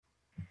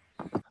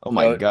Oh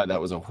my God, that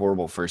was a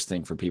horrible first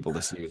thing for people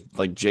to see.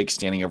 Like Jake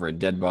standing over a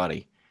dead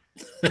body.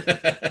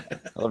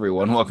 Hello,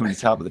 everyone. Welcome to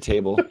Top of the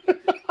Table.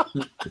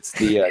 It's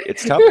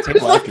Top of the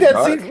Table like after that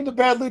dark. scene from The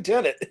Bad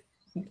Lieutenant.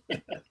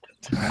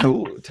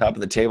 Ooh, Top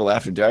of the Table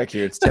after dark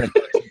here. It's 10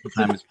 o'clock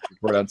time to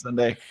report on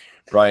Sunday.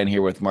 Brian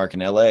here with Mark in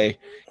LA,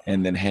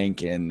 and then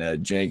Hank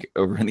and Jake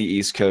over in the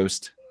East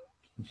Coast.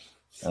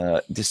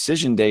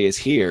 Decision day is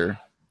here.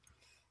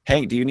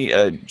 Hank, do you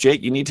need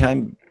Jake? You need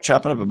time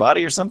chopping up a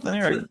body or something?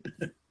 Or?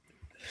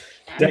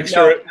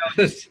 Dexter,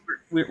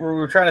 we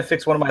were trying to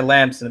fix one of my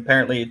lamps, and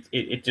apparently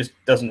it just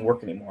doesn't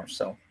work anymore.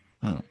 So,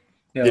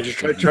 Did you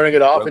try turning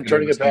it off and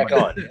turning it back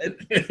on?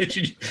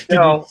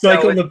 No,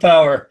 cycle the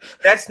power.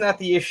 That's not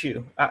the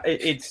issue.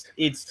 We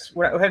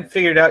haven't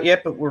figured it out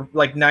yet, but we're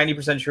like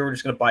 90% sure we're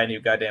just going to buy a new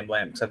goddamn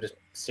lamp because I'm just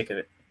sick of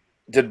it.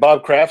 Did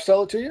Bob Kraft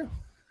sell it to you?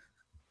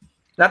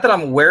 Not that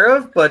I'm aware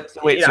of, but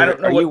Wait, so I don't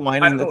know. are you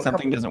whining that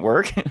something doesn't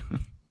work?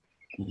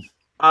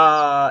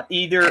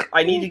 Either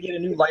I need to get a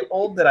new light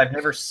bulb that I've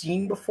never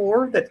seen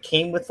before that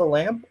came with the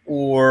lamp,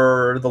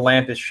 or the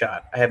lamp is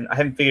shot. I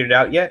haven't figured it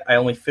out yet. I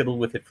only fiddled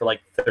with it for like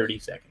 30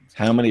 seconds.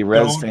 How many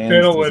Revs fans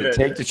does it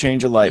take to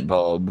change a light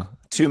bulb?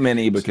 Too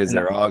many, because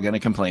they're all going to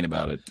complain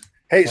about it.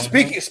 Hey,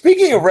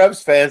 speaking of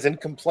Revs fans and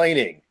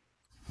complaining,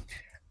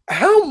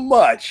 how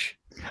much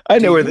I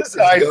know where this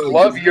guys is going.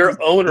 love your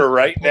owner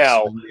right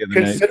now,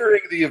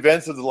 considering the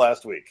events of the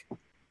last week?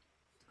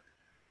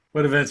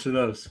 What events are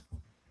those?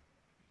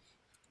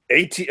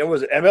 It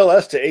was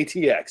MLS to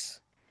ATX.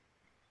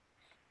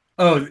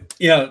 Oh,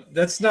 yeah,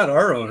 that's not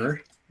our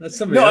owner. That's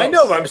somebody No, else. I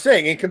know, but I'm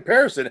saying in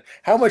comparison,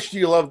 how much do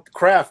you love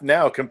Kraft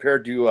now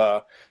compared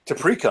to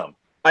pre-cum?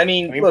 I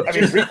mean, look,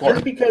 just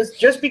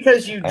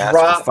because you Ask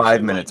drop for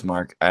 5 minutes,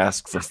 Mark.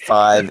 Ask for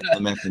 5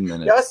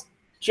 minutes.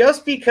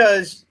 Just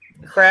because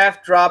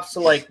Kraft drops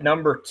to like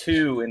number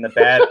 2 in the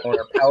bad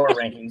owner power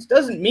rankings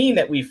doesn't mean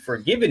that we've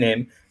forgiven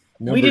him.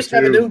 We just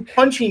have a new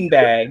punching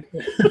bag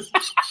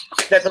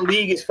that the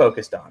league is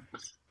focused on.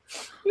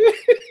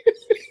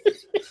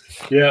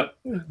 Yeah,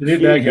 You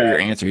hear your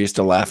answer. He's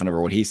still laughing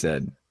over what he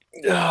said.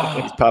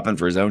 He's popping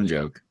for his own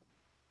joke.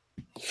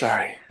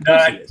 Sorry.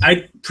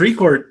 I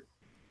pre-court.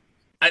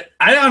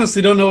 I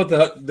honestly don't know what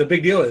the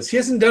big deal is. He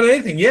hasn't done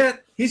anything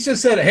yet. He's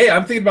just said, "Hey,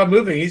 I'm thinking about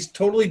moving." He's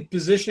totally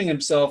positioning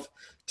himself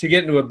to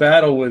get into a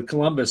battle with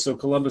Columbus, so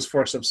Columbus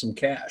forks up some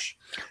cash.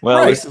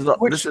 Well,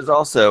 this is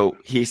also,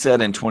 he said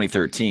in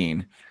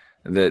 2013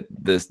 that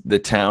the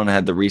town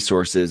had the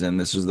resources and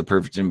this was the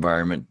perfect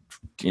environment,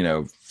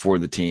 for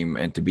the team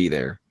and to be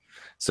there.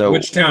 So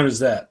which town is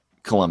that?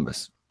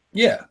 Columbus.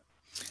 Yeah.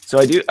 So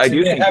I do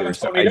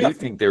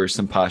think there was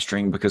some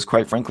posturing because,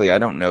 quite frankly, I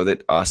don't know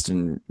that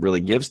Austin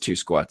really gives two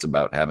squats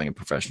about having a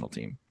professional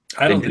team.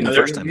 I don't think the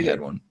first time he had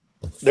one.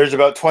 There's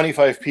about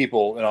 25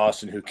 people in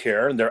Austin who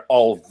care, and they're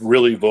all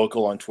really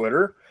vocal on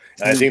Twitter.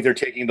 And I think they're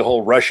taking the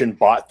whole Russian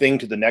bot thing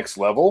to the next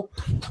level.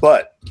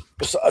 But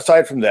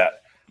aside from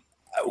that,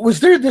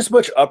 was there this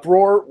much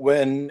uproar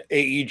when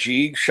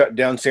AEG shut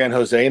down San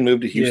Jose and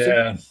moved to Houston?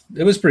 Yeah,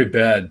 it was pretty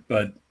bad.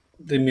 But,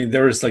 I mean,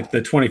 there was like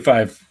the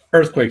 25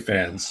 Earthquake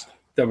fans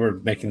that were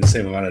making the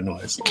same amount of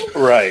noise.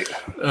 Right.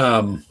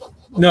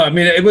 No, I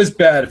mean, it was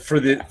bad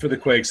for the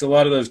Quakes. A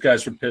lot of those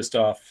guys were pissed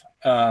off.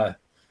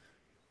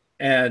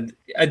 And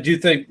I do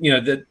think,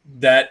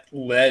 that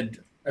led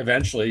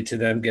eventually to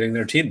them getting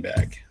their team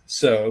back.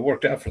 So it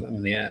worked out for them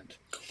in the end.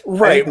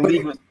 Right.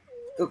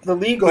 The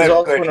league was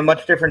also in a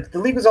much different. The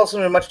league was also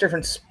in a much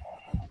different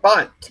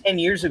spot 10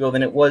 years ago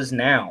than it was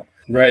now.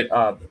 Right.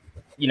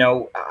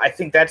 I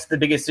think that's the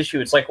biggest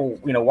issue. It's like,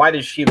 why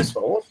did Chivas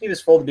fold? Well,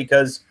 Chivas folded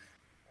because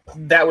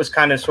that was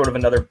kind of sort of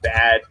another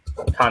bad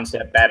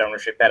concept, bad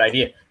ownership, bad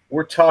idea.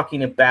 We're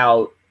talking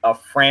about a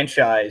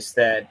franchise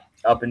that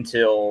up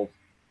until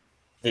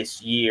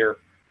this year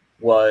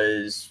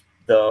was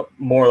the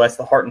more or less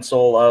the heart and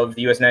soul of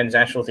the U.S. men's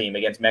national team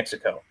against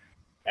Mexico,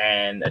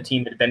 and a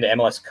team that had been to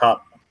MLS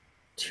Cup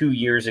 2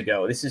 years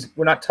ago.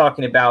 We're not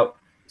talking about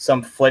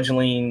some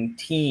fledgling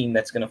team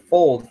that's going to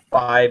fold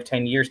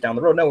 5-10 years down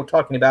the road. No, we're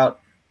talking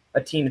about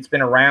a team that's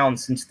been around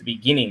since the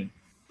beginning.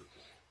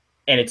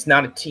 And it's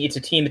not it's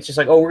a team that's just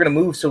like, oh, we're going to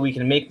move so we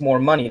can make more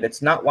money.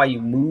 That's not why you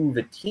move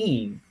a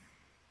team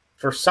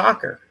for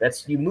soccer.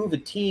 You move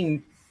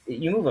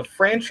a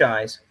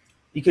franchise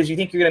because you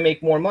think you're going to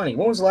make more money.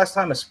 When was the last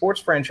time a sports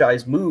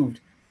franchise moved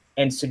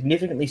and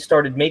significantly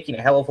started making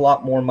a hell of a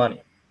lot more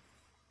money?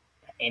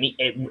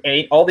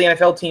 All the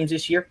NFL teams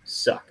this year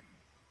suck.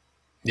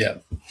 Yeah.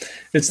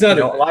 It's not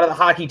a lot of the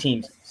hockey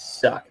teams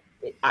suck.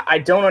 I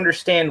don't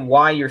understand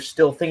why you're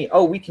still thinking,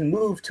 oh, we can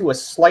move to a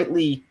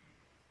slightly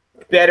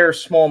better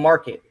small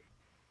market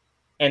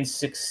and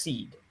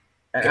succeed.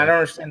 And I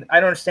don't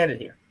understand it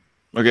here.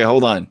 Okay,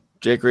 hold on.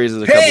 Jake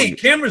raises a couple.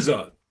 Camera's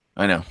on.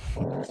 I know.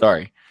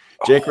 Sorry.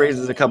 Jake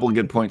raises a couple of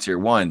good points here.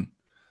 One,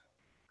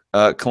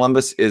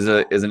 Columbus is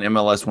an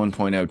MLS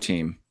 1.0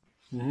 team.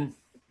 Mm-hmm.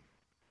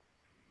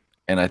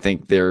 And I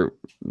think they're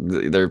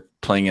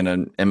playing in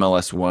an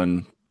MLS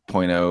 1.0,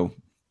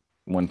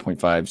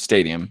 1.5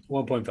 stadium.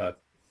 1.5.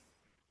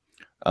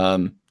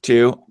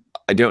 2,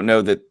 I don't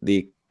know that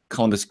the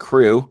Columbus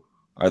Crew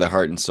are the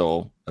heart and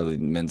soul of the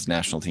men's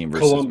national team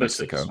versus Columbus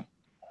is. Mexico.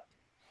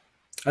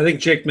 I think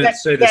Jake meant to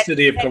say the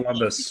city of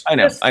Columbus. I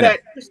know. Just that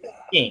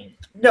game.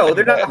 No,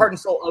 they're not the heart and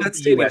soul of That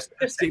the U.S.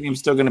 stadium's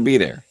still going to be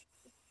there.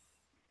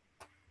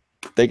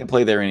 They can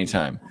play there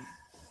anytime.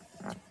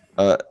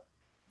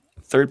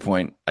 Third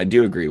point, I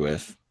do agree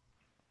with.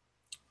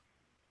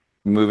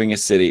 Moving a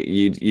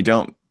city, you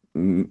don't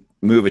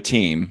move a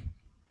team.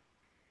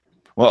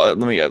 Well,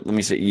 let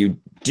me say you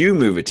do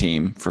move a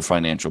team for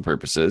financial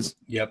purposes.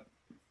 Yep.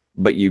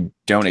 But you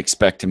don't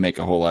expect to make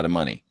a whole lot of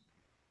money.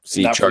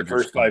 See, Not for the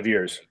Chargers first 5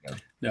 years.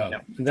 No,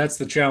 and that's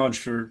the challenge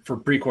for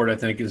Precourt. I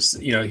think is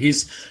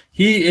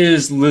he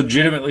is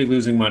legitimately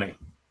losing money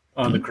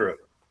on the Crew,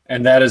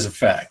 and that is a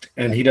fact.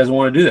 And he doesn't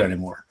want to do that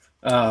anymore.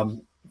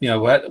 When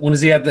does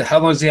he have how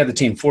long does he have the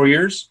team? 4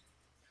 years.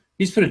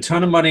 He's put a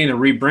ton of money into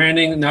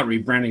rebranding, not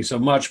rebranding so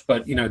much,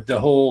 but the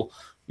whole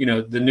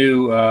the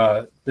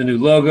new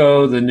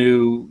logo, the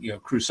new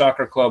Crew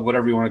Soccer Club,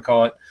 whatever you want to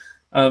call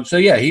it. So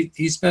yeah,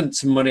 he spent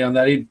some money on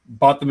that. He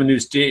bought them a new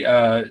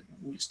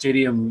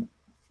stadium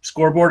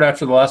scoreboard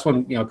after the last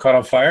one caught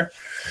on fire,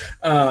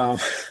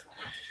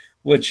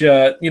 which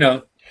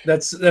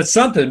that's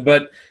something.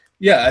 But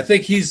yeah, I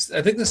think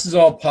this is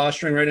all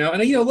posturing right now.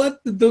 And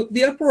let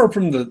the uproar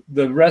from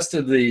the rest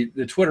of the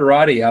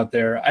Twitterati out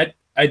there.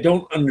 I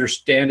don't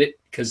understand it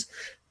because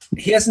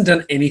he hasn't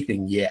done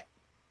anything yet.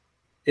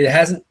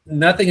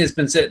 Nothing has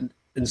been set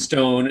in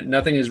stone.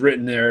 Nothing is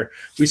written there.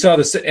 We saw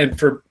this, and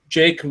for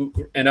Jake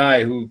and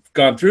I, who've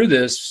gone through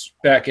this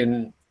back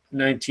in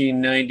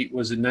 1990,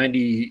 was it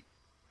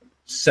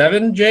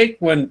 97, Jake,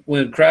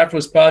 when Kraft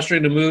was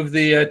posturing to move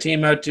the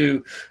team out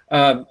to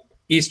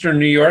Eastern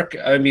New York?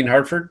 I mean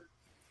Hartford.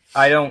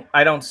 I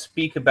don't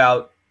speak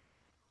about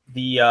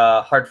the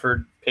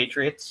Hartford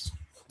Patriots.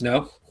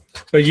 No,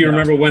 but you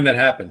remember when that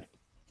happened?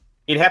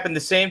 It happened the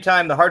same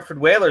time the Hartford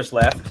Whalers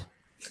left.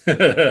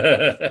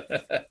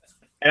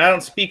 And I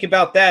don't speak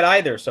about that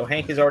either. So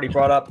Hank has already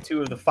brought up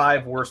 2 of the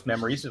 5 worst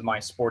memories of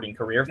my sporting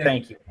career.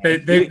 Thank you.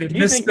 They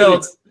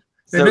misspelled.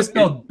 They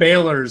misspelled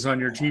Baylors on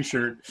your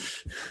T-shirt.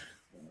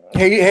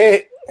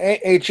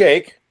 Hey,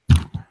 Jake.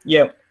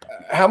 Yeah.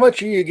 How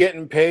much are you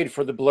getting paid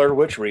for the Blair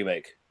Witch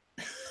remake?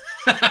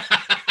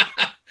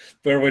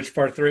 Blair Witch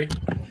Part 3.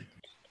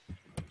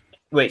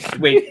 Wait,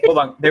 hold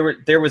on.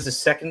 There was a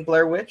second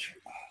Blair Witch?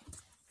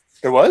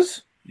 There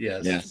was?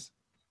 Yes.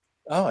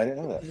 Oh, I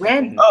didn't know that.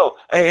 When? Oh,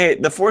 hey,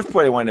 the fourth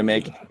point I wanted to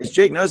make is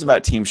Jake knows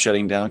about teams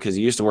shutting down because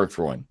he used to work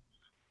for one.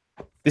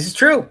 This is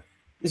true.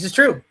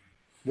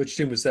 Which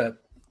team was that?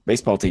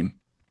 Baseball team.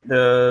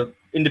 The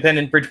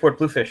independent Bridgeport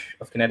Bluefish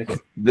of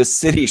Connecticut. The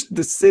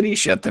city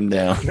shut them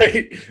down.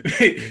 Wait,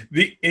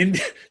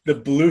 the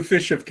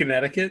Bluefish of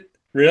Connecticut?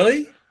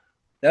 Really?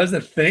 That was a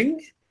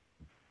thing?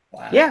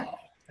 Wow. Yeah.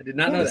 I did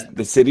not know that.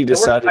 The city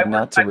decided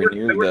not to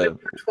renew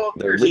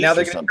their lease now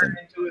or something.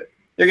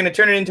 They're going to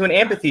turn it into an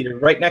amphitheater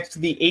right next to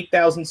the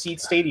 8,000 seat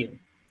stadium.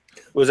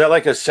 Was that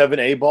like a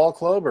 7A ball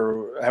club,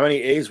 or how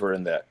many A's were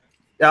in that?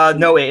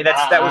 No way.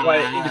 That was why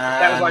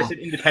I said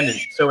independent.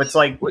 So it's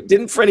like,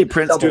 Didn't Freddie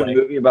Prinze do a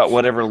movie about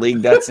whatever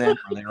league that's in?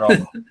 Where they were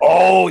all,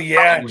 Oh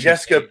yeah,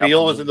 Jessica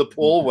Biel was in the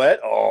pool wet.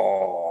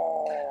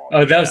 Oh,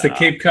 that was the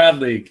Cape Cod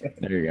League.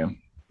 there you go.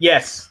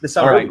 yes, the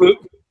summer. All right.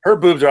 her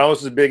boobs are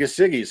almost as big as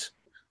Siggy's.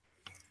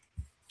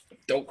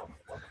 Dope.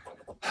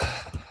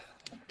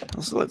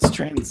 So let's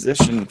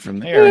transition from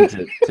there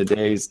into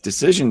today's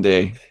decision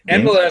day.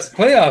 MLS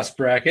playoffs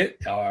bracket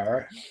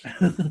are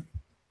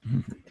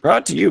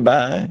Brought to you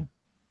by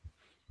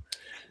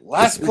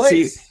Last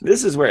place. See,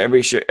 this is where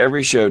every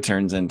show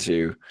turns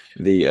into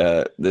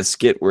the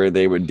skit where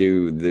they would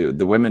do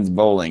the women's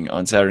bowling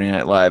on Saturday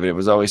Night Live. And it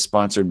was always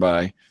sponsored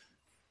by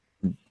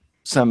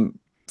some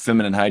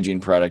feminine hygiene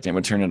product, and it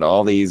would turn into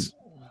all these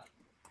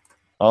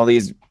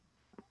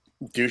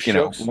Douche you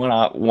know jokes.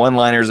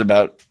 one-liners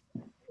about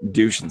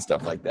douche and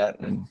stuff like that.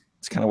 And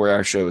it's kind of where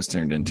our show has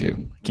turned into.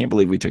 I can't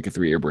believe we took a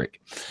 3-year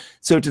break.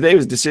 So today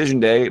was decision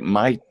day.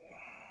 My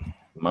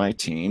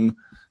team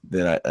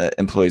that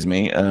employs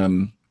me.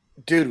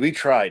 Dude, we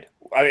tried.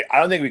 I mean,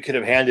 I don't think we could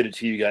have handed it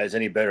to you guys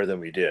any better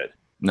than we did.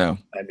 No,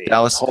 I mean,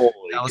 Dallas holy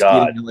beating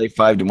God. LA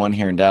 5-1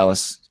 here in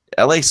Dallas.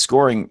 LA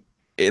scoring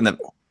in the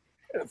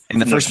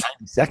first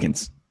 90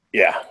 seconds.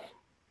 Yeah.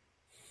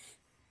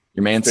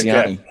 Your man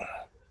Ciani.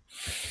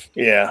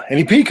 Yeah. And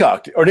he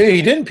peacocked. Or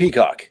he didn't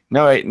peacock.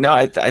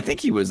 I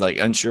think he was like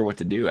unsure what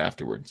to do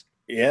afterwards.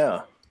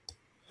 Yeah.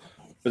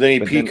 But then he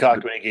But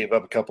peacocked when he gave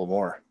up a couple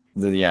more.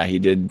 Yeah, he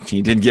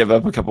did give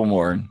up a couple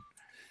more.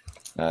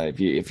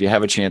 If you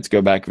have a chance,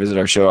 go back, visit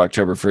our show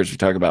October 1st. We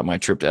talk about my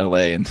trip to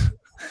LA, and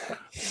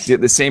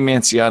the same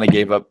Manciani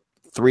gave up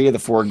 3 of the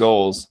 4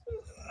 goals,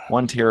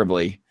 one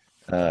terribly,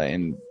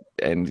 and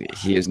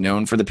he is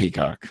known for the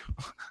peacock.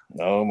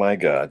 Oh my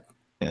God.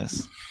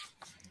 Yes.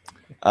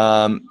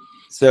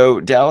 So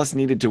Dallas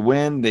needed to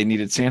win. They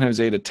needed San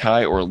Jose to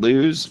tie or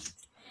lose,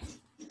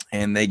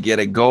 and they get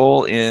a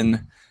goal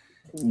in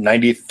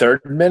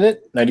 93rd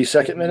minute,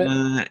 92nd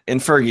minute. In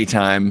Fergie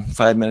time,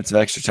 5 minutes of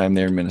extra time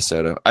there in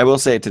Minnesota. I will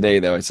say it today,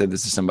 though. I said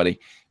this to somebody.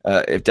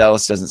 If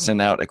Dallas doesn't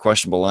send out a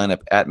questionable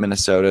lineup at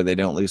Minnesota, they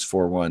don't lose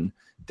 4-1.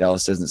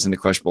 Dallas doesn't send a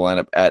questionable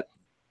lineup at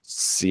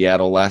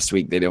Seattle last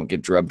week, they don't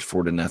get drubbed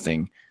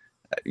 4-0.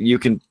 You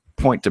can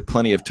point to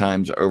plenty of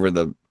times over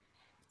the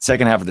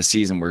second half of the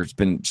season where it's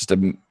been just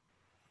a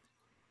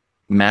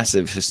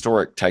massive,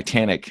 historic,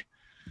 titanic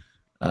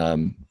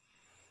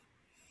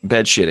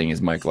bed shitting,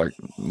 as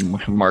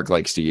Mark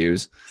likes to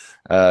use,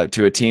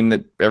 to a team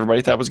that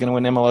everybody thought was going to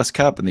win MLS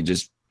Cup, and they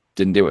just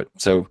didn't do it.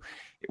 So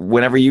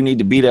whenever you need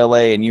to beat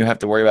LA and you have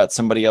to worry about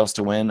somebody else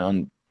to win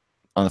on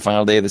the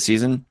final day of the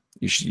season,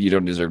 you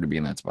don't deserve to be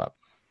in that spot.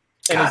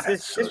 And God,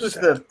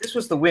 this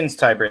was the wins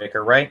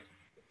tiebreaker, right?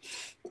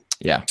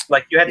 Yeah.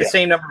 Like you had the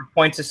same number of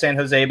points as San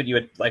Jose, but you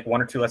had like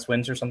one or two less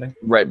wins or something.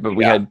 Right, but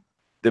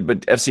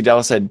but FC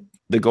Dallas had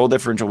the goal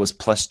differential was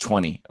plus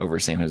 20 over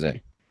San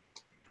Jose.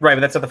 Right,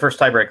 but that's not the first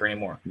tiebreaker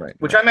anymore. Right.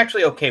 Which I'm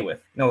actually okay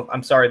with. No,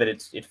 I'm sorry that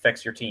it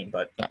affects your team,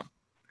 but no.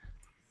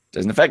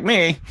 Doesn't affect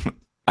me.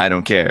 I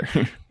don't care.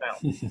 No.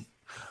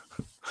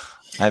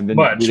 I've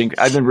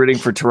been rooting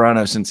for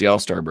Toronto since the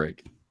All-Star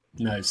break.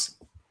 Nice.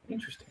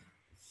 Interesting.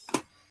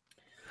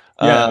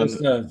 Yeah, it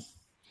was a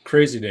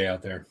crazy day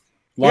out there.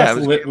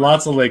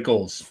 Lots of late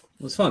goals.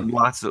 It was fun.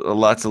 Lots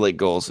of late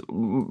goals.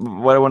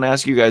 What I want to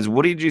ask you guys,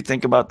 what did you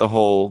think about the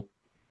whole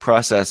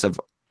process of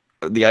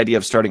the idea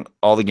of starting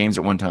all the games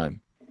at one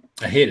time?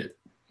 I hate it.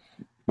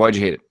 Why'd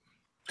you hate it?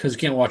 Because you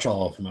can't watch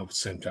all of them at the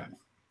same time.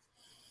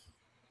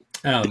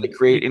 Did it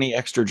create any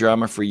extra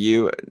drama for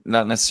you?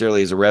 Not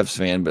necessarily as a Revs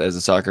fan, but as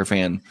a soccer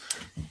fan.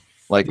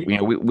 Like,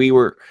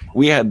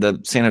 we had the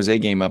San Jose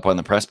game up on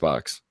the press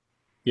box.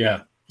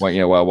 Yeah.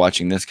 While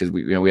watching this, because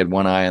we had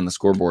one eye on the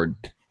scoreboard.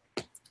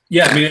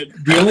 Yeah, I mean,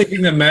 the only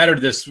thing that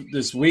mattered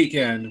this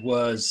weekend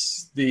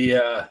was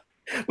the.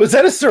 Was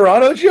that a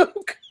Serrano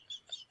joke?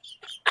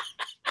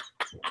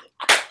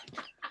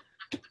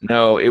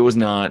 No, it was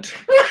not.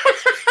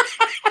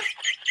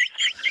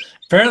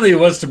 Apparently, it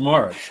was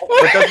tomorrow.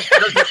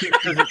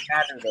 It doesn't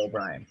matter, though,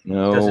 Brian.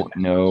 No.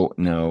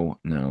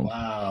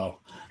 Wow.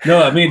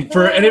 No, I mean,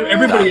 for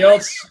everybody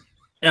else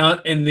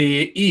in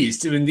the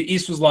East, I mean, the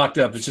East was locked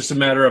up. It's just a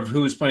matter of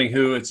who's playing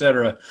who,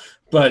 etc.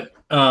 But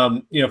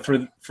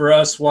for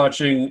us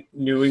watching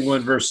New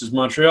England versus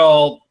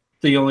Montreal,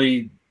 the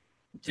only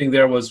thing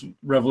there was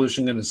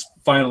Revolution going to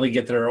finally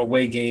get their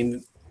away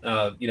game.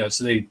 So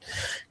they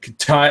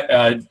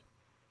could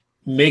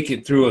make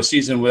it through a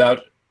season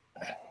without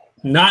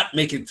not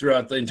make it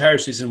throughout the entire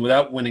season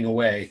without winning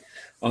away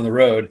on the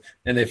road,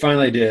 and they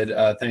finally did,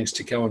 thanks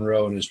to Kellen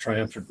Rowe and his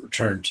triumphant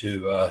return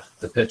to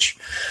the pitch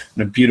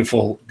and a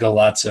beautiful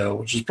Golazo,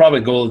 which is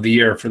probably goal of the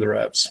year for the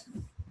Revs,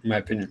 in my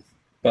opinion.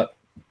 But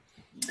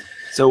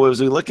so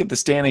as we look at the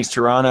standings,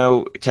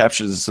 Toronto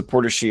captures the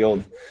Supporter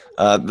Shield.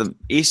 The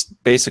East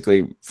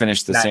basically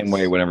finished the same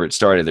way whenever it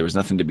started. There was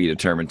nothing to be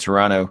determined.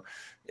 Toronto,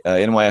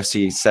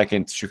 NYFC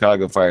second,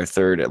 Chicago Fire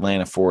third,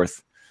 Atlanta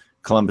fourth,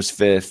 Columbus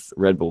fifth,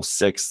 Red Bull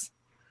sixth,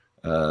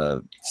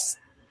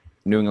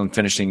 New England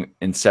finishing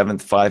in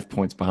seventh, 5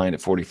 points behind at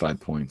 45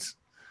 points.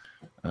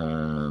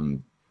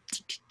 In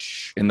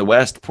the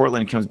West,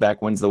 Portland comes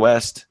back, wins the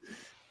West.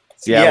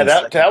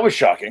 Seattle that was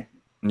shocking.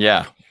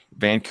 Yeah.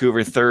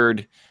 Vancouver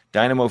third,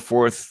 Dynamo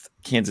fourth,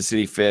 Kansas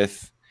City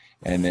fifth,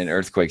 and then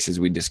Earthquakes, as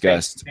we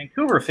discussed.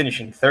 Vancouver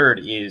finishing third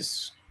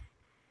is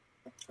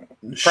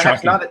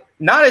perhaps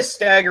not as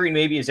staggering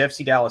maybe as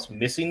FC Dallas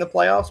missing the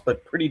playoffs,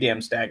 but pretty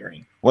damn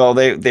staggering. Well,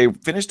 they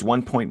finished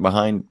 1 point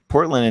behind.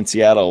 Portland and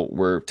Seattle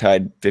were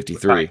tied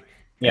 53,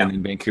 and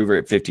then Vancouver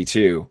at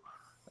 52.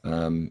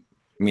 And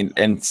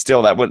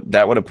still that would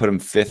have put them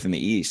fifth in the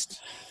East,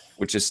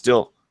 which is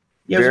still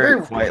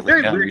very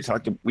quietly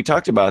down. We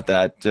talked about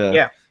that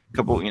a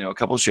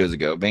couple shows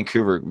ago.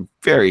 Vancouver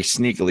very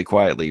sneakily,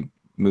 quietly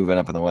moving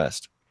up in the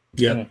West.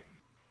 Yeah.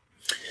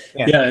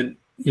 And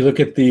you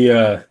look at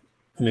the.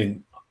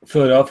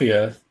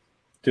 Philadelphia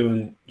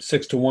doing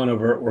 6-1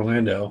 over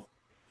Orlando.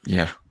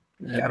 Yeah.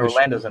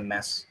 Orlando's a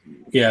mess.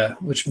 Yeah,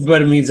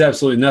 but it means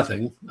absolutely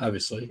nothing,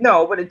 obviously.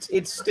 No, but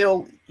it's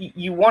still,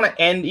 you want to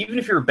end, even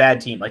if you're a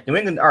bad team, like New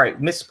England, all right,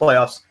 missed the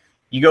playoffs,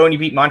 you go and you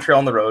beat Montreal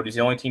on the road, who's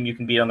the only team you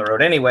can beat on the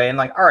road anyway, and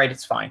all right,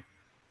 it's fine.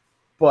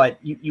 But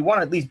you want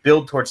to at least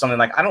build towards something.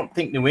 Like, I don't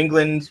think New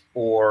England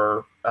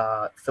or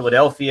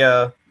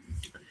Philadelphia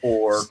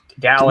or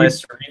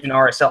Dallas or even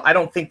RSL, I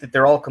don't think that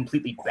they're all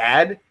completely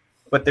bad,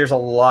 but there's a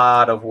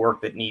lot of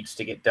work that needs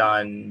to get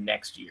done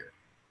next year.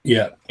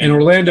 Yeah, and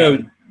Orlando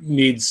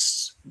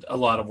needs a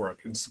lot of work.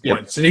 So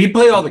did he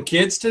play all the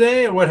kids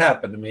today, or what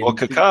happened?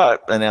 Kaká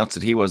announced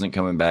that he wasn't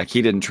coming back.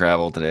 He didn't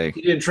travel today.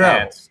 He didn't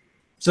travel.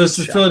 So this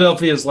is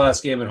Philadelphia's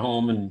last game at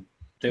home, and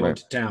they went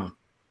to town.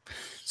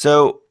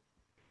 So,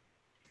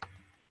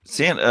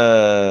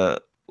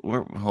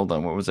 hold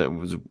on. What was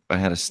that? I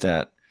had a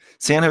stat.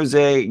 San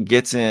Jose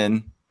gets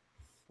in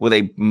with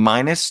a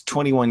minus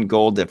 21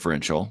 goal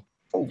differential.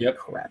 Oh,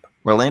 crap.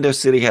 Orlando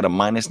City had a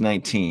minus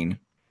 19.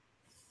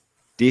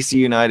 DC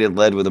United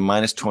led with a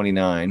minus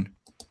 29.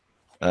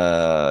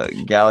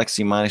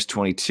 Galaxy minus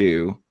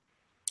 22.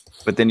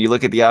 But then you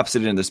look at the opposite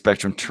end of the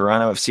spectrum,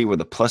 Toronto FC with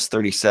a plus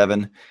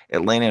 37,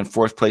 Atlanta in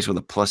fourth place with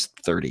a plus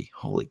 30.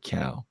 Holy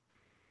cow.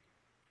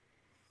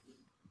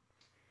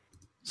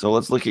 So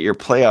let's look at your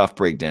playoff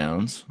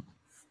breakdowns.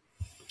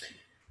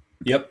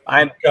 Yep.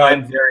 I'm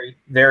very,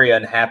 very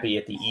unhappy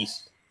at the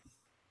East.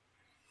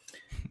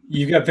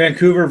 You got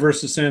Vancouver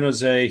versus San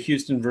Jose,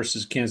 Houston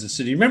versus Kansas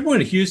City. Remember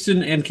when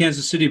Houston and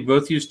Kansas City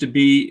both used to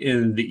be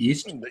in the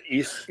East? The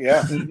East,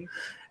 yeah.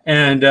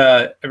 And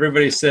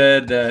everybody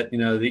said that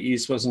the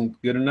East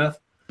wasn't good enough.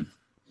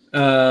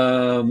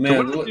 Man,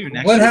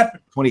 what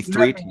happened?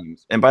 23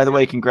 teams. And by the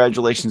way,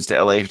 congratulations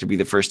to LA to be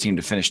the first team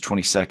to finish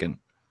 22nd.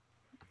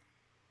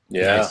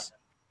 Yeah. Nice.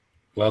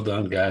 Well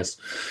done, guys.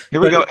 Here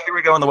we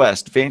go in the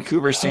West.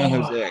 Vancouver, San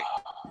Jose.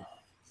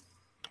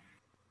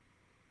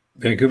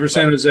 Vancouver,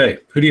 San Jose.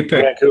 Who do you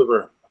pick?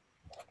 Vancouver.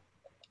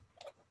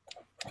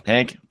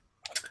 Hank?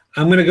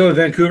 I'm going to go with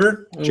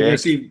Vancouver. We're going to Jake?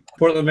 see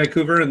Portland,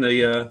 Vancouver in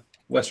the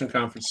Western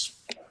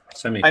Conference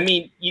semi. I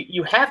mean,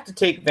 you have to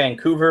take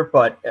Vancouver,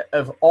 but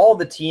of all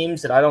the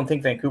teams that I don't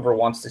think Vancouver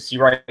wants to see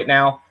right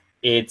now,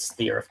 it's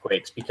the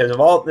Earthquakes, because of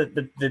all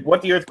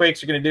what the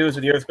Earthquakes are going to do is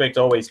what the Earthquakes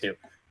always do.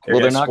 They're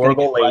gonna not score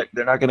going late.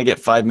 they're not going to get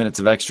 5 minutes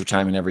of extra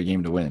time in every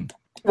game to win.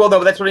 Well, no,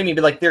 but that's what I mean.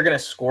 But they're going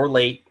to score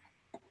late.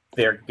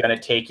 They're going to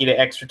take you to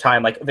extra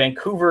time. Like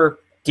Vancouver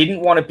didn't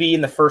want to be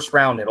in the first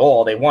round at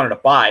all. They wanted to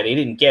bye. They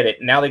didn't get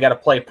it. Now they got to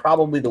play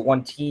probably the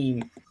one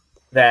team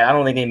that I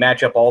don't think they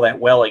match up all that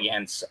well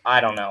against. I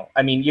don't know.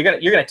 I mean, you're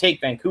gonna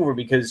take Vancouver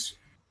because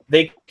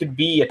they could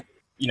be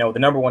the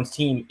number one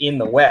team in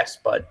the West.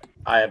 But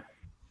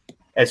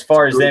as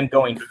far as them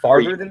going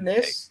farther than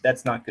this,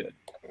 that's not good.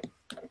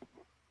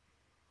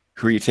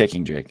 Who are you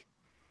taking, Jake?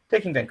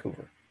 Taking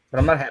Vancouver, but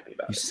I'm not happy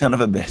about You it. son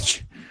of a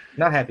bitch.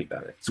 Not happy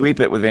about it. Sweep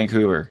it with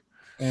Vancouver.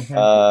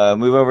 Mhm.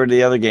 Move over to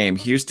the other game.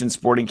 Houston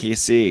Sporting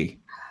KC.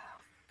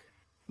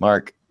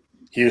 Mark.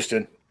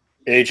 Houston.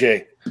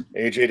 AJ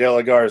De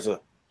La Garza.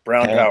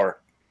 Brown Hank.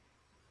 Power.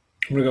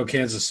 I'm going to go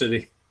Kansas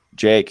City.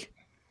 Jake.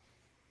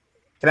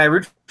 Can I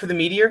root for the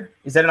Meteor?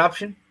 Is that an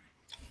option?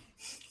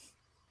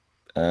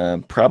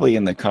 Probably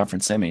in the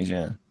conference semis,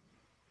 yeah.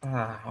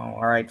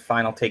 All right,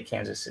 fine. I'll take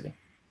Kansas City.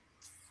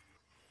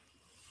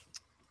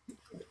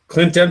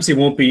 Clint Dempsey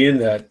won't be in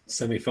that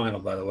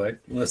semifinal, by the way,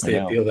 unless they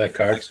I know. appeal that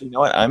card. Actually, you know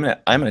what? I'm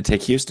gonna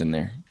take Houston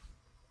there.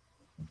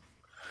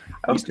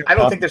 I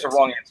don't think there's a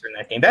wrong answer in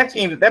that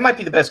game. That might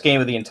be the best game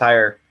of the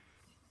entire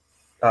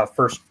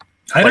first.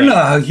 I don't know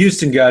how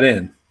Houston got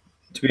in,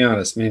 to be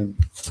honest. I mean,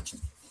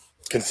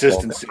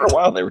 Consistency. For a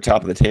while, they were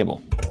top of the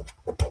table.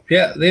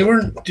 yeah, they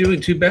weren't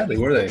doing too badly,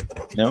 were they?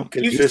 No,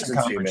 Consistency,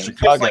 Conference, man.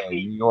 Chicago, Just like New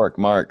York,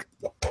 Mark,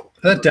 I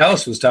thought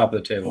Dallas was top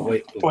of the table.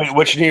 Wait.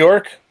 Which New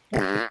York?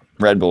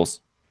 Red Bulls.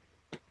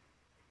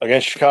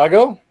 Against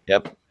Chicago?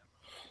 Yep.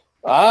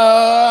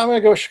 I'm going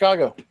to go with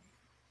Chicago.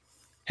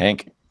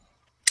 Hank,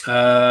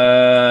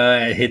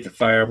 I hate the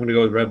Fire. I'm going to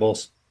go with Red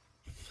Bulls.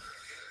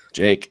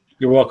 Jake,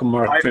 You're welcome,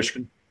 Mark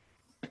Fishkin.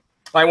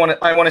 I want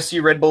to see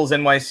Red Bulls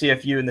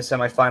NYCFU in the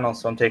semifinals,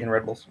 so I'm taking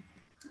Red Bulls.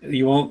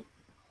 You won't.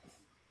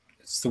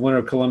 It's the winner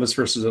of Columbus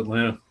versus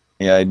Atlanta.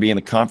 yeah, I'd be in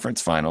the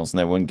conference finals, and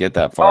they wouldn't get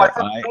that Oh, far. I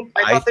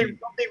thought don't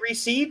they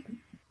reseed?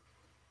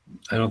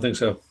 I don't think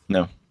so.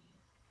 No.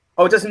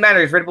 Oh, it doesn't matter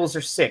if Red Bulls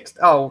are sixth.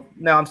 Oh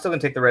no, I'm still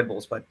gonna take the Red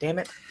Bulls, but damn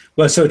it.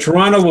 Well, so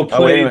Toronto will Oh, wait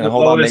play a minute. the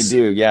Hold on. They lowest.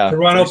 do. Yeah.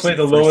 Toronto First- play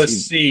the first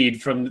lowest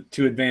seed. seed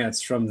to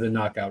advance from the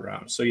knockout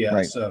round. So yeah,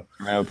 Right. so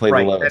I would play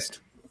Right, the lowest.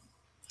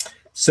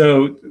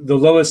 the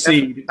lowest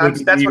seed would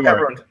be That's New what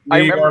York. everyone.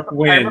 New York I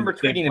wins. remember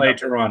They tweeting play about it.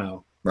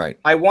 Toronto. Right.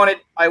 I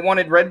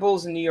wanted Red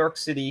Bulls in New York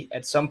City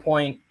at some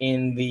point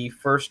in the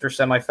first or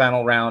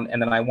semifinal round,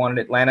 and then I wanted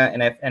Atlanta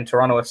and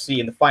Toronto FC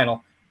in the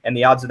final. And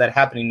the odds of that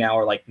happening now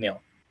are like nil.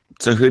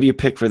 So who do you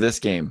pick for this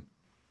game?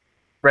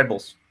 Red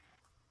Bulls.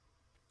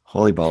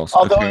 Holy balls.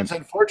 Although Okay. it's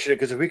unfortunate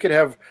because if we could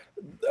have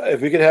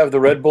the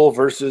Red Bull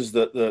versus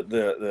the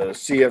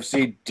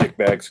CFC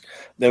dickbags,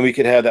 then we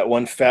could have that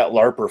one fat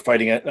LARPer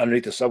fighting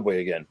underneath the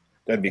subway again.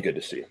 That'd be good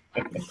to see.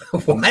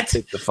 What?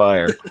 Take the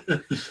Fire.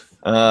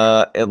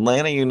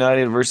 Atlanta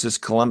United versus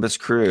Columbus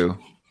Crew.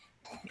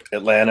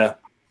 Atlanta.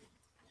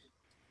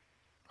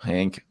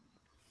 Hank.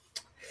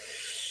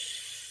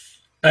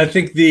 I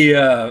think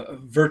the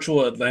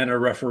virtual Atlanta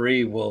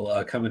referee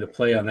will come into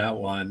play on that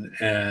one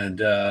and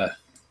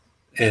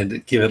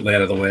give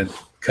Atlanta the win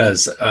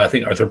because I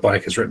think Arthur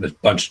Blank has written a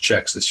bunch of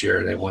checks this year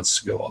and he wants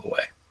to go all the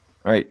way.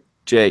 All right,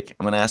 Jake,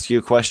 I'm going to ask you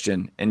a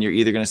question, and you're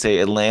either going to say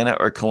Atlanta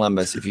or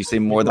Columbus. If you say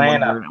more than one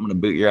Atlanta. word, I'm going to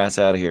boot your ass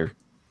out of here.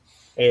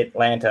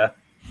 Atlanta.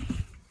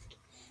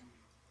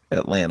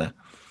 Atlanta.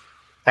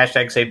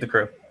 Hashtag save the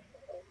crew.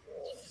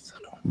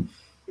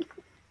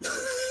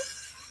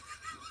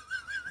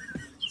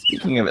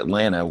 Speaking of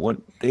Atlanta, what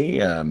they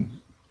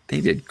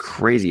did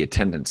crazy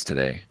attendance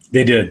today.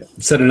 They did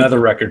set another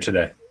record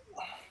today.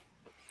 It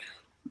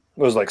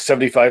was like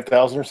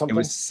 75,000 or It something.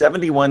 was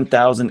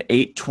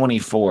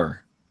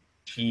 71,824,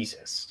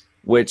 Jesus.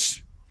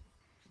 which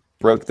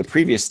broke the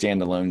previous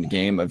standalone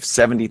game of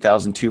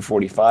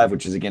 70,245,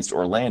 which is against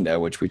Orlando,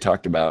 which we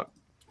talked about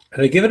Are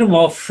they giving them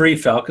all free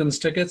Falcons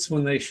tickets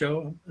when they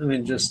show? I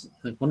mean, just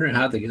like wondering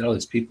how they get all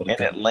these people to And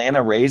come.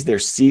 Atlanta raised their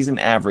season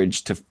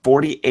average to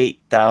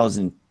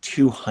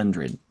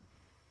 48,200.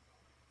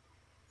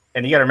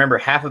 And you got to remember,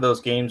 half of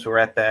those games were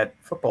at that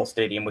football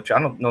stadium, which I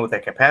don't know what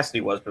that capacity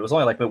was, but it was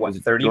only like, what,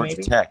 30 Georgia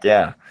maybe? Tech,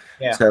 yeah.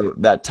 Yeah. So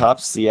that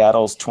tops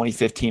Seattle's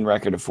 2015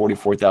 record of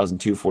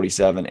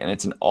 44,247, and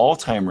it's an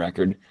all-time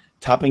record,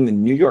 topping the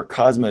New York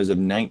Cosmos of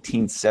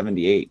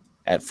 1978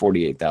 at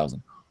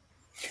 48,000.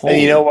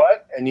 And you know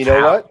what?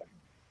 cow.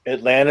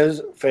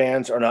 Atlanta's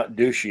fans are not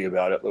douchey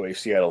about it the way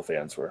Seattle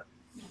fans were.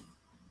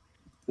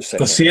 The same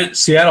Well, way.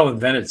 Seattle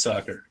invented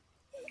soccer.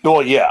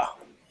 Well, yeah.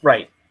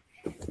 Right.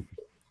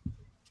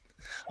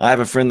 I have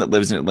a friend that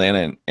lives in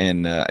Atlanta,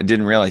 and I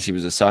didn't realize he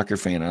was a soccer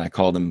fan, and I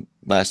called him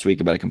last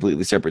week about a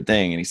completely separate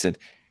thing, and he said,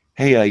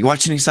 hey, you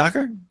watch any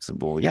soccer? I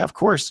said, well, yeah, of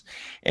course.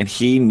 And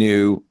he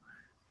knew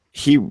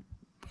he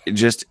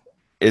just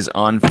is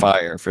on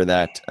fire for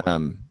that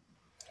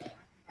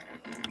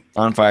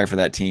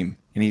team.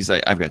 And he's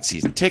like, I've got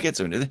season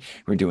tickets.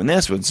 We're doing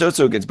this. When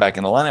So gets back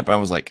in the lineup, I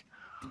was like,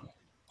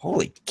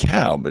 holy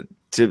cow. But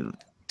to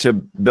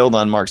build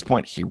on Mark's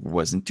point, he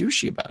wasn't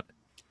douchey about it.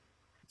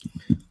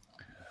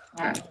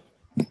 All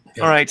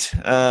right,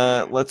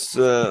 let's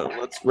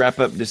wrap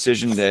up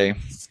decision day.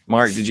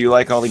 Mark, did you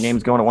like all the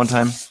games going at one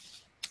time?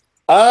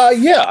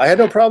 Yeah, I had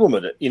no problem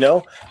with it.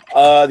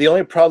 The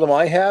only problem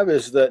I have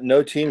is that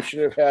no team should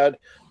have had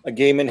a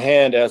game in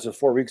hand as of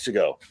 4 weeks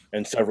ago,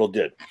 and several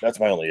did. That's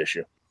my only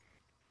issue.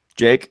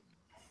 Jake?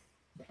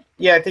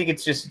 Yeah, I think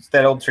it's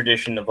that old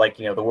tradition of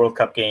the World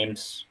Cup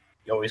games.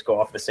 You always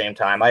go off at the same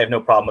time. I have no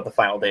problem with the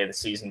final day of the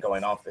season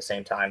going off at the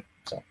same time.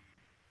 So is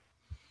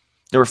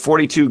There were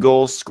 42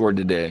 goals scored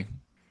today.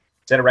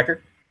 that a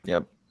record?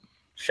 Yep.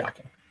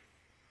 Shocking.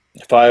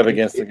 5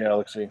 against the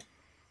Galaxy.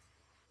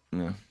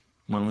 Yeah.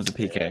 One was a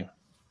PK.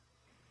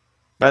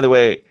 By the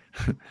way,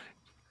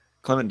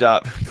 Clement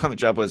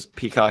Job was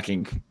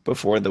peacocking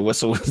before the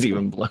whistle was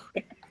even blown.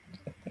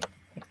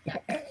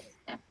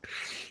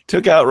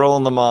 Took out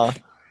Roland Lamar.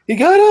 He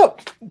got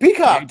up. He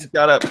Peacock. just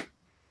got up.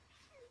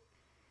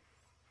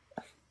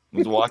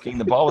 Was walking.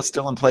 The ball was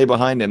still in play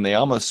behind him. They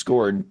almost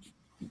scored.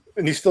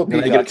 And he's still And I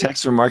get a peacocking.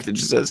 text from Mark that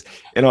just says,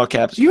 in all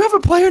caps, you have a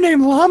player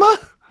named Llama?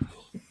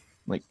 I'm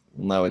like,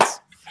 no, it's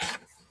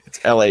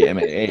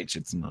Lamah.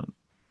 It's not.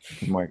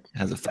 Mark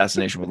has a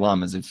fascination with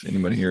llamas, if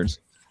anybody here is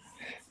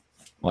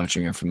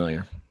watching or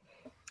familiar.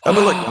 Oh,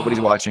 but look, nobody's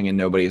watching and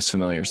nobody is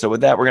familiar. So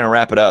with that, we're going to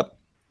wrap it up.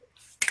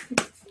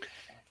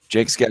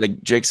 Jake's got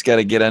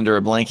to get under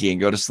a blankie and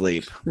go to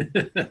sleep.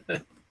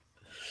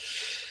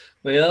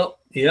 Well,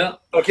 yeah.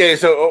 Okay,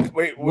 so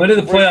wait. When do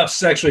the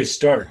playoffs actually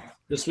start?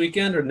 This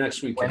weekend or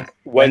next weekend?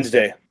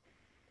 Wednesday.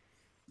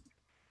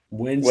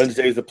 Wednesday.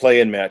 Wednesday's the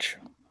play-in match.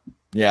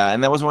 Yeah,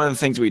 and that was one of the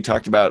things we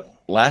talked about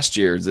last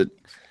year is that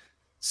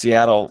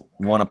Seattle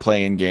won a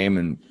play-in game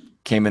and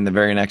came in the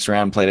very next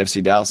round, played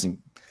FC Dallas and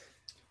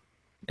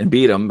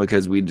beat them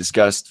because we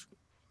discussed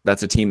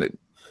that's a team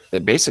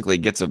that basically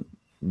gets a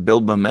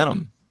build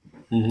momentum.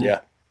 Mhm.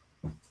 Yeah.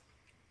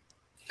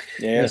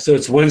 Yeah. So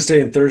it's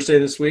Wednesday and Thursday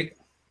this week.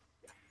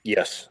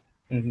 Yes.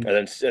 Mhm.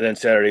 And then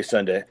Saturday,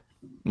 Sunday.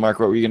 Mark,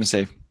 what were you going to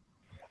say?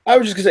 I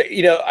was just going to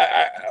say,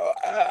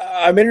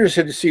 I'm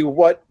interested to see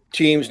what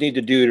teams need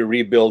to do to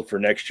rebuild for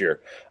next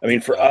year. I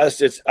mean, for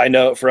us, it's a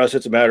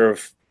matter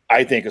of,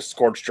 I think, a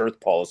scorched earth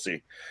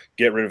policy.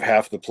 Get rid of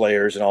half the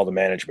players and all the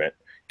management.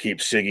 Keep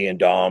Siggy and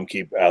Dom,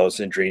 keep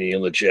Alessandrini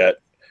and Leggett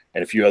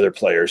and a few other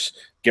players.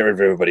 Get rid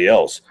of everybody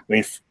else. I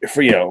mean,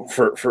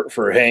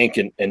 for Hank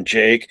and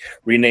Jake,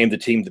 rename the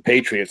team the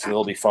Patriots and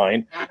they'll be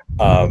fine.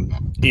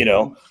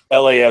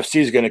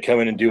 LAFC is going to come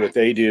in and do what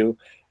they do.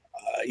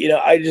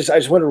 I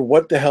just wonder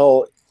what the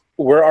hell.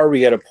 Where are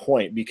we at a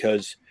point?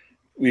 Because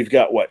we've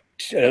got one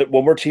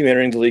more team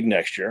entering the league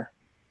next year,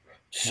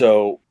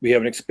 so we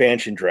have an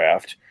expansion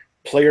draft.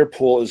 Player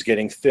pool is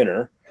getting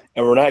thinner,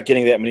 and we're not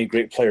getting that many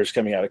great players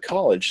coming out of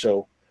college.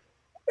 So,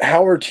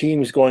 how are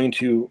teams going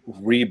to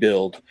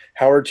rebuild?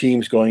 How are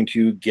teams going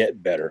to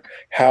get better?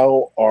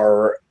 How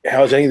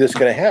is any of this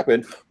going to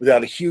happen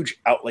without a huge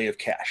outlay of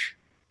cash?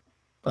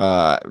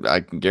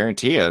 I can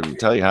guarantee you, I'll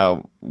tell you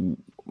how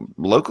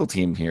local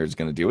team here is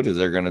going to do it is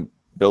they're going to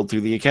build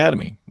through the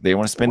academy. They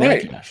want to spend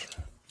any cash.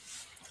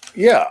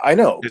 Yeah, I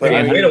know. But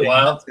I wait a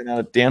while.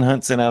 Dan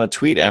Hunt sent out a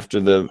tweet after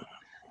the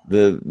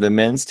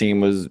men's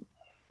team was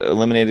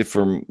eliminated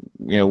from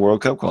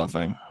World Cup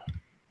qualifying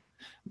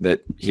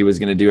that he was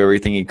going to do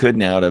everything he could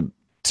now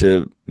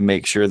to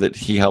make sure that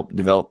he helped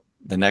develop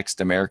the next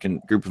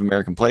group of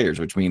American players,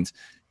 which means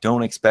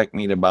don't expect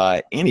me to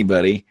buy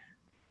anybody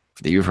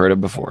that you've heard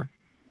of before.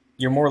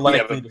 You're more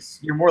likely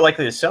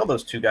to sell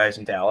those two guys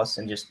in Dallas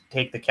and just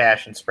take the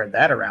cash and spread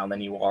that around than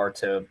you are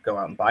to go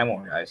out and buy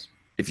more guys.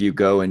 If you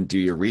go and do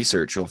your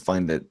research, you'll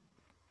find that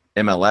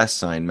MLS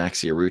signed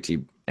Maxi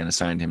Arruti and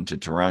assigned him to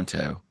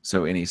Toronto.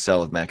 So any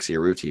sell of Maxi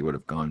Arruti would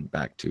have gone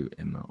back to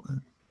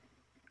MLS.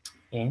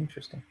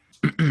 Interesting.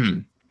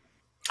 Do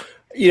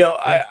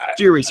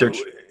your research.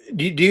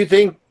 Do you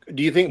think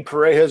Do you think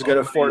Pareja's going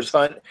to force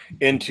Hunt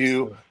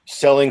into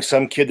selling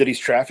some kid that he's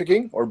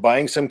trafficking or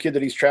buying some kid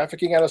that he's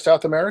trafficking out of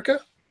South America?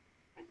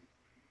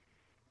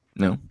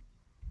 No.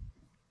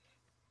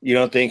 You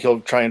don't think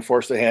he'll try and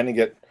force the hand and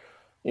get,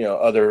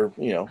 other,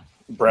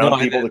 brown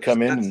people to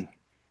come in?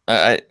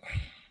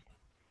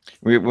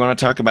 We want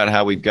to talk about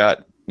how we've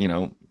got,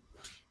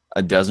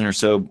 a dozen or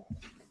so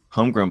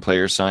homegrown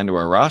players signed to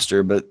our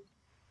roster, but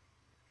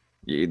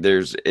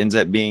there's ends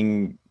up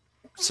being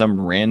some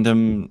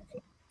random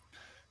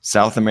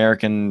South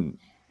American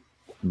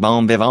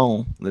bon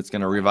vivant that's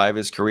going to revive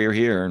his career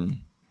here, and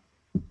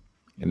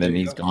then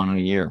he's gone in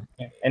a year.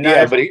 And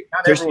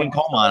Christian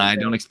Coleman, I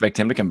don't expect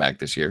him to come back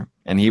this year,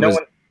 and he was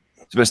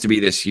supposed to be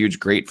this huge,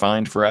 great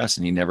find for us,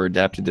 and he never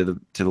adapted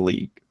to the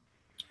league.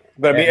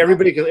 But I mean,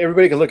 everybody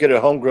can look at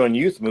a homegrown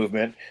youth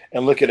movement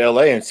and look at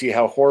LA and see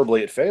how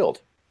horribly it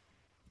failed.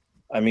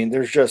 I mean,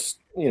 there's just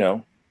I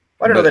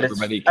don't know that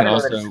everybody can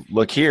also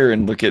look here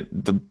and look at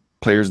the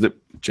players that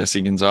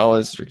Jesse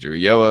Gonzalez, Victor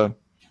Ulloa.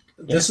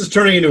 This is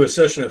turning into a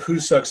session of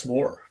who sucks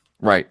more.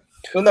 Right.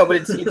 Well, no, but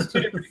it's two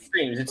different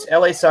extremes. It's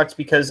LA sucks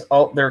because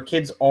all their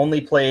kids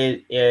only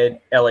play in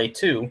LA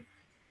too,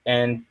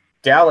 and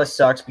Dallas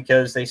sucks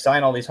because they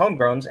sign all these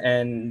homegrowns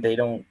and they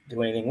don't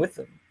do anything with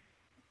them.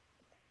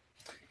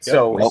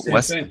 So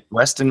Weston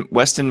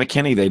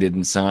McKinney they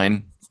didn't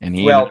sign, and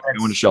he ended up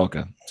going to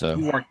Schalke. So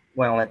you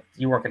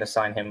weren't going to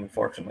sign him,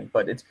 unfortunately.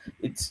 But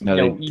he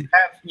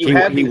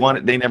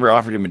wanted. They never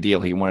offered him a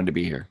deal. He wanted to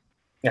be here.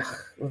 Yeah,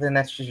 well then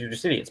you're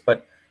just idiots.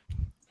 But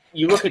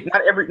you look at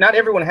not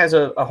everyone has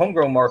a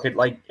homegrown market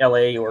like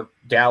LA or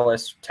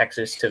Dallas,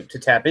 Texas to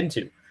tap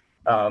into.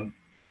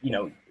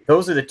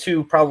 Those are the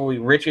two probably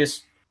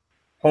richest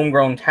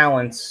homegrown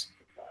talents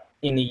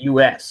in the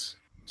U.S.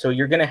 So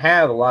you're going to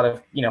have a lot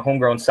of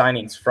homegrown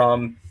signings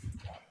from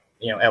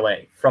LA,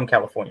 from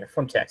California,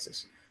 from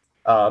Texas,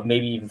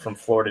 maybe even from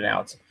Florida now.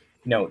 It's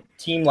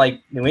team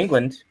like New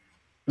England,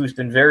 who's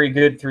been very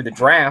good through the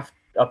draft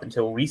up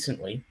until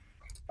recently.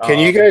 Can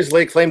you guys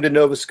lay claim to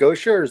Nova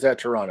Scotia, or is that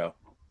Toronto?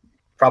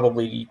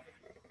 Probably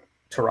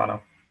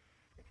Toronto.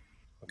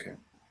 Okay.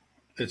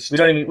 We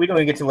don't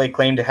even get to lay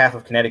claim to half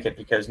of Connecticut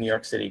because New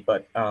York City,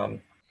 but I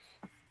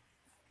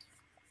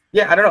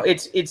don't know.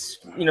 It's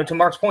to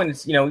Mark's point,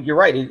 it's you're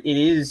right. It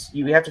is,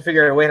 you have to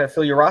figure out a way to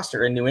fill your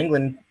roster. In New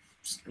England,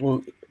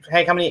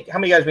 Hank, how many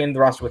guys we in the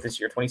roster with this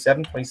year?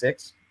 27,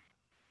 26?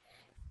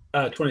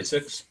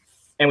 26.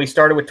 And we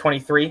started with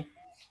 23.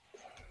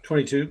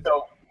 22.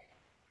 So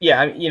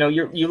yeah,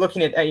 you're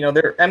looking at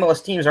their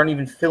MLS teams aren't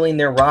even filling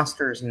their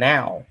rosters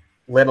now,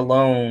 let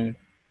alone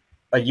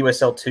a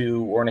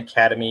USL2 or an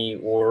academy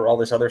or all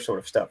this other sort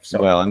of stuff.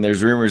 So and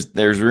there's rumors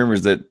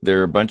that there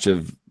are a bunch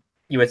of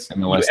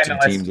MLS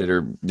teams that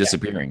are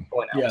disappearing.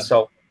 Yeah.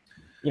 So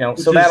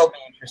so that'll be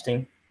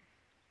interesting.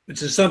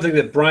 Which is something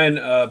that Brian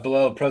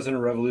Below, president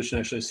of Revolution,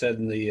 actually said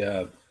in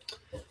the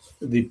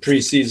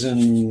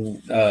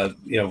preseason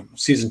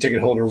season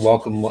ticket holder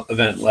welcome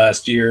event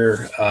last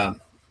year.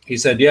 He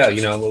said,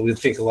 we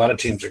think a lot of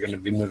teams are going to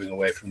be moving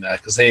away from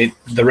that because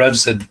the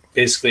Revs had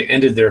basically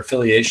ended their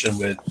affiliation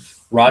with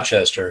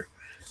Rochester,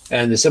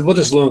 and they said we'll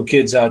just loan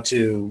kids out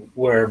to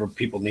wherever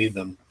people need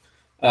them,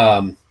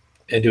 and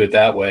do it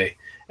that way.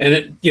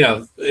 And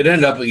it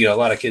ended up a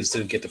lot of kids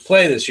didn't get to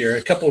play this year.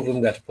 A couple of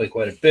them got to play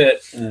quite a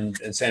bit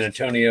in San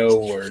Antonio,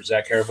 where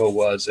Zach Hervo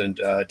was, and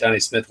Donnie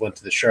Smith went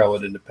to the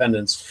Charlotte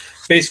Independence,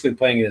 basically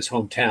playing in his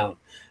hometown.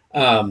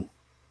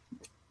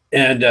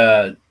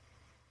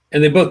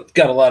 And they both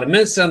got a lot of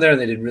minutes down there,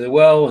 and they did really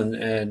well.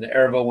 And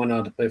Hervo went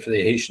on to play for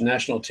the Haitian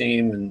national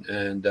team,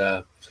 and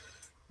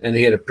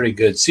he had a pretty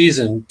good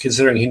season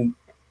considering he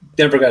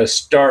never got a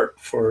start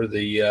for a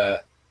league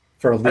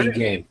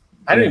game.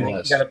 I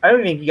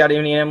don't think he got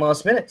any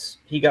MLS minutes.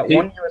 He got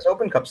one U.S.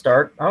 Open Cup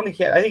start. I don't think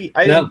he had.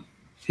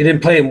 He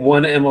didn't play in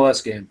one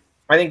MLS game.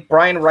 I think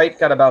Brian Wright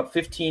got about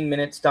 15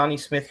 minutes. Donnie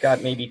Smith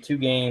got maybe 2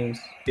 games.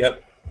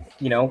 Yep.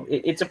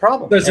 It's a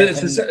problem.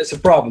 It's a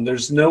problem.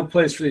 There's no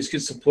place for these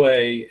kids to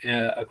play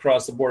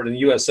across the board in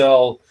the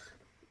USL.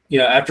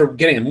 After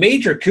getting a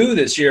major coup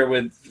this year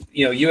with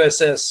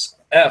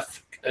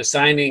USSF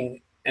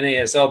assigning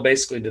NASL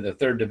basically to the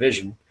 3rd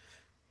division.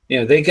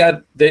 They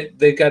got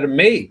it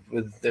made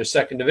with their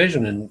 2nd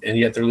division, and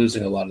yet they're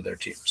losing a lot of their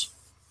teams.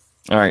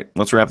 All right,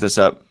 let's wrap this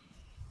up.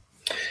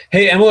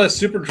 Hey, MLS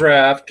Super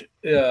Draft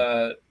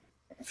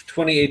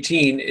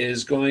 2018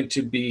 is going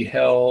to be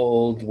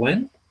held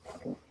when?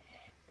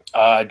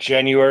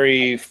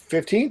 January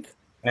 15th.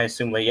 I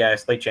assume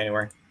it's late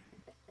January,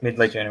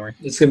 mid-late January.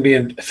 It's going to be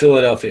in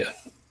Philadelphia.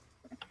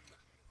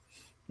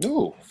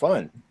 Ooh,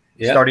 fun!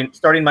 Yeah,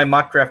 starting my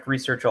mock draft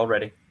research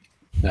already.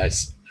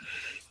 Nice.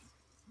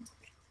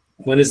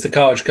 When is the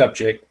College Cup,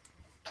 Jake?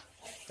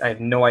 I have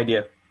no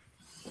idea.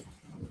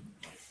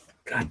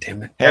 God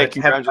damn it! Hey,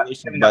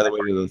 congratulations, by the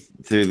way,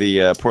 to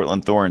the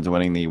Portland Thorns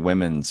winning the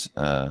women's.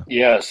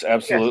 Yes,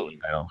 absolutely.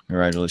 Title.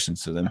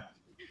 Congratulations to them.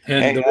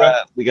 And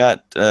we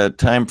got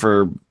time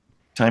for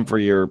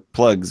your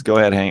plugs. Go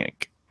ahead,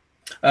 Hank.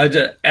 At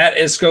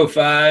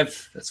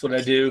Isco5. That's what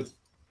I do.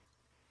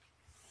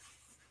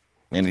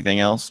 Anything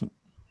else?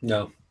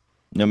 No,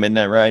 No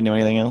midnight ride? No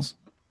anything else?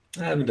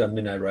 I haven't done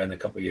Midnight Ride in a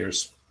couple of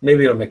years.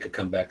 Maybe it'll make a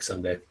comeback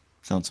someday.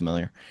 Sounds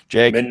familiar.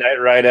 Jake?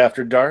 Midnight Ride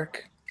After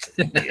Dark.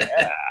 Just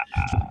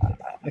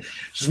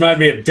remind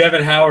me of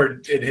Devin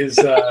Howard in his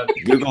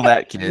Google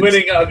that, kids.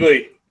 Winning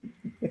Ugly.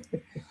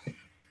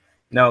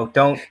 No,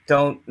 don't.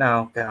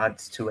 No, God,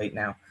 it's too late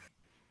now.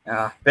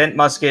 Bent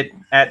Musket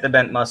at the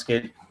Bent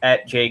Musket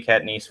at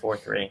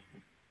JCatNeese43.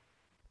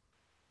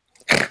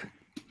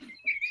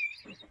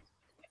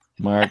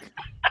 Mark,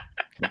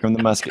 here come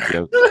the musket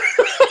joke.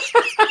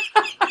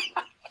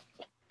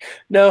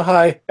 No,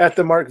 hi, at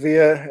the Mark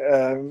Villa.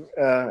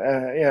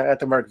 At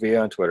the Mark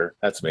Villa on Twitter.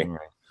 That's me. All right.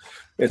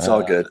 It's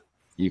all good.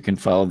 You can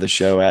follow the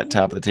show at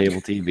Top of the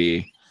Table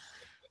TV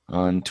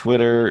on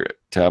Twitter,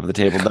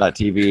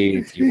 topoftheTable.tv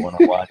if you want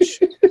to watch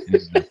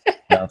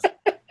stuff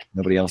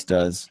nobody else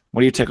does.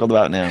 What are you tickled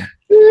about now?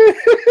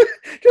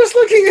 Just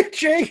looking at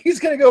Jake, he's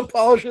gonna go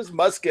polish his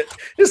musket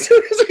as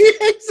soon as he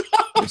hangs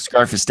up.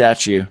 Scarf a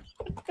statue.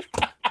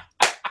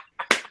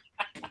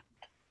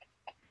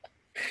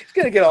 He's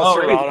gonna get all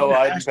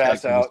Serrano-eyed and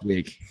pass out. This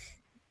week.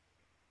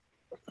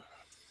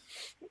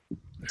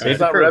 Save It's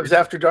the not crew. Revs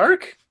After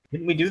Dark.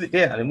 Didn't we do the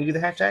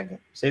hashtag?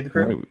 Save the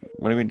crew.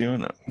 What are we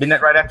doing?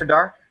 Midnight Ride After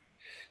Dark.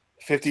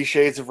 50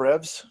 Shades of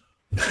Revs.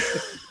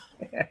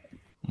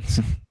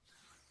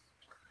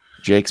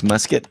 Jake's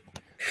musket.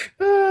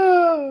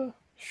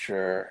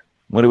 Sure.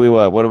 What do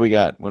we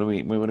got? What do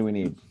we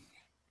need?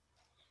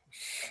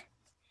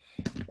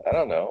 I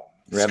don't know.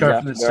 Revs Scarf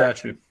After and Dark?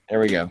 statue. There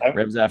we go.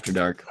 Revs After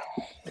Dark.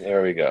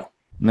 There we go.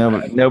 No,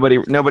 nobody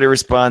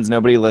responds.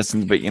 Nobody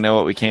listens. But you know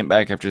what? We came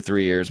back after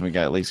 3 years. And we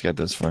got at least got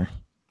this far.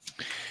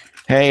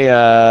 Hey,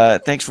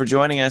 thanks for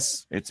joining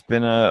us. It's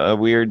been a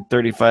weird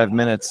 35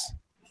 minutes,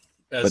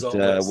 As but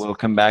always. we'll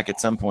come back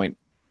at some point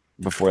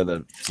before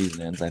the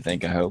season ends. I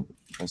think. I hope.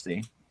 We'll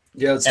see.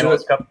 Yeah, let's do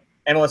it.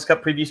 MLS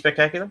Cup preview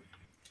spectacular.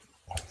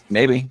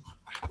 Maybe.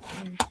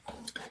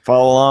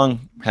 Follow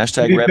along.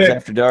 Hashtag Be Revs big.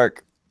 After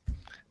Dark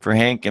for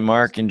Hank and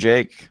Mark and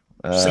Jake.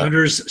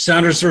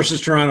 Sounders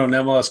versus Toronto in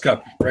MLS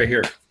Cup right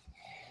here.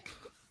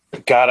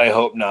 God, I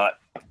hope not.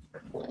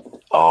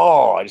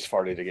 Oh, I just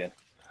farted again.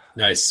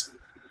 Nice.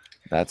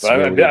 That's.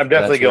 But I'm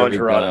definitely going we've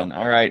Toronto. done.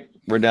 All right,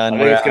 we're done. I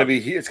We're think it's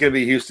out. gonna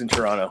be Houston,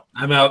 Toronto.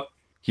 I'm out.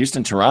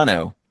 Houston,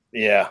 Toronto.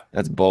 Yeah.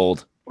 That's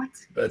bold.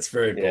 That's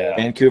very bold. Yeah.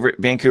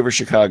 Vancouver,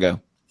 Chicago.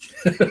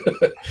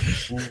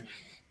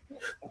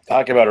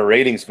 Talk about a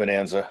ratings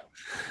bonanza.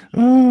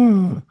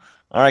 All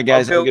right,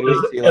 guys. I'll have a good go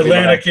week. See you later.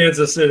 Atlanta, Bye.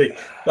 Kansas City.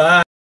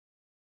 Bye.